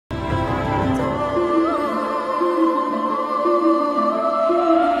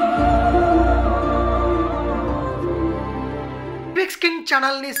King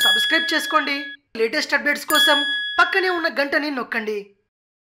channel ని subscribe చేసుకోండి. Latest updates కోసం పక్కనే ఉన్న గంటని నొక్కండి.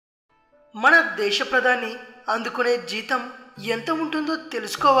 మన దేశ ప్రధాని అందుకునే జీతం ఎంత ఉంటుందో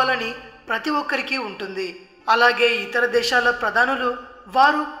తెలుసుకోవాలని ప్రతి ఒక్కరికి ఉంటుంది. అలాగే ఇతర దేశాల ప్రధానులు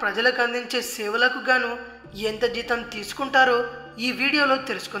వారు ప్రజలకు అందించే సేవలకు గాను ఎంత జీతం తీసుకుంటారో ఈ వీడియోలో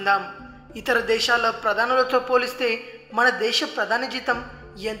తెలుసుకుందాం. ఇతర దేశాల ప్రధానులతో పోలిస్తే మన దేశ ప్రధాని జీతం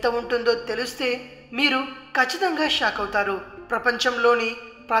ఎంత ఉంటుందో తెలిస్తే మీరు ఖచ్చితంగా షాక్ అవుతారు. ప్రపంచంలోని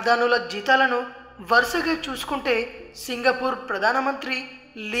ప్రధానుల జీతాలను వరుసగా చూసుకుంటే సింగపూర్ ప్రధానమంత్రి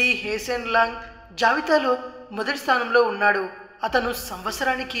లీ హేసెన్ లాంగ్ జాబితాలో మొదటి స్థానంలో ఉన్నాడు. అతను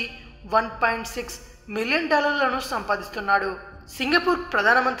సంవత్సరానికి $1.6 మిలియన్ సంపాదిస్తున్నాడు. సింగపూర్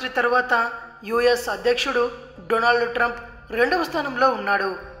ప్రధానమంత్రి తర్వాత యుఎస్ అధ్యక్షుడు డొనాల్డ్ ట్రంప్ రెండవ స్థానంలో ఉన్నాడు.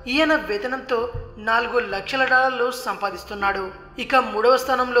 ఈయన వేతనంతో $4 లక్షల సంపాదిస్తున్నాడు. ఇక మూడవ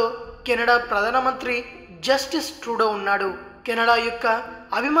స్థానంలో కెనడా ప్రధానమంత్రి జస్టిన్ ట్రూడో ఉన్నాడు. కెనడా యొక్క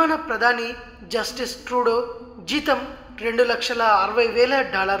అభిమాన ప్రధాని జస్టిన్ ట్రూడో జీతం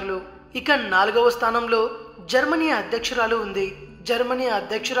 $2,60,000. ఇక నాలుగవ స్థానంలో జర్మనీ అధ్యక్షురాలు ఉంది. జర్మనీ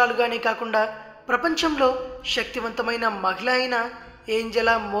అధ్యక్షురాలుగానే కాకుండా ప్రపంచంలో శక్తివంతమైన మహిళ అయిన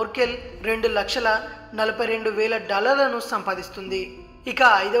ఏంజెలా మోర్కెల్ $2,42,000 సంపాదిస్తుంది. ఇక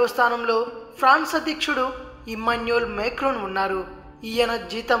ఐదవ స్థానంలో ఫ్రాన్స్ అధ్యక్షుడు ఇమ్మాన్యుయల్ మాక్రోన్ ఉన్నారు. ఈయన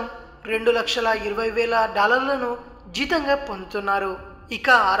జీతం $2,20,000 జీతంగా పొందుతున్నారు. ఇక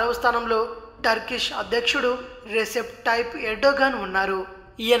ఆరవ స్థానంలో టర్కిష్ అధ్యక్షుడు రెసెప్ టైప్ ఎర్డోగాన్ ఉన్నారు.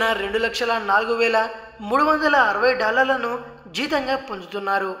 ఈయన $2,04,360 జీతంగా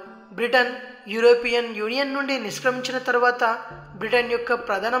పొందుతున్నారు. బ్రిటన్ యూరోపియన్ యూనియన్ నుండి నిష్క్రమించిన తర్వాత బ్రిటన్ యొక్క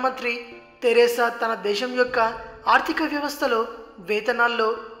ప్రధానమంత్రి తెరేసా తన దేశం యొక్క ఆర్థిక వ్యవస్థలో వేతనాల్లో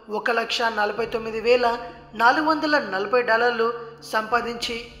 $1,49,440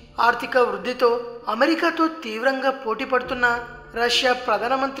 సంపాదించి ఆర్థిక వృద్ధితో అమెరికాతో తీవ్రంగా పోటీ పడుతున్న రష్యా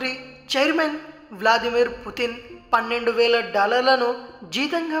ప్రధానమంత్రి చైర్మన్ వ్లాదిమిర్ పుతిన్ $12,000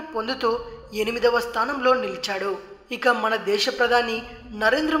 జీతంగా పొందుతూ 8వ స్థానంలో నిలిచాడు. ఇక మన దేశ ప్రధాని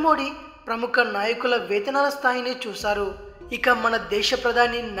నరేంద్ర మోడీ ప్రముఖ నాయకుల వేతనాల స్థాయిని చూశారు. ఇక మన దేశ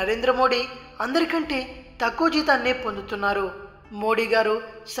ప్రధాని నరేంద్ర మోడీ అందరికంటే తక్కువ జీతాన్నే పొందుతున్నారు. మోడీ గారు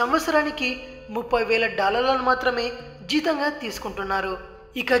సంవత్సరానికి $30,000 మాత్రమే జీతంగా తీసుకుంటున్నారు.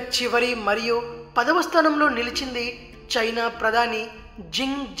 ఇక చివరి మరియు 10వ స్థానంలో నిలిచింది చైనా ప్రధాని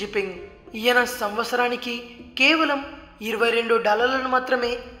జింగ్ జిపింగ్. ఈయన సంవత్సరానికి కేవలం $22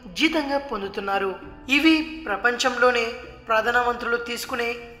 మాత్రమే జీతంగా పొందుతున్నారు. ఇవి ప్రపంచంలోనే ప్రధానమంత్రులు తీసుకునే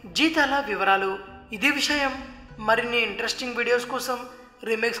జీతాల వివరాలు. ఇది విషయం. మరిన్ని ఇంట్రెస్టింగ్ వీడియోస్ కోసం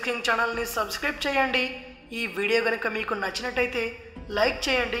రీమిక్స్ కింగ్ ఛానల్ని సబ్స్క్రైబ్ చేయండి. ఈ వీడియో కనుక మీకు నచ్చినట్టయితే లైక్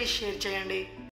చేయండి, షేర్ చేయండి.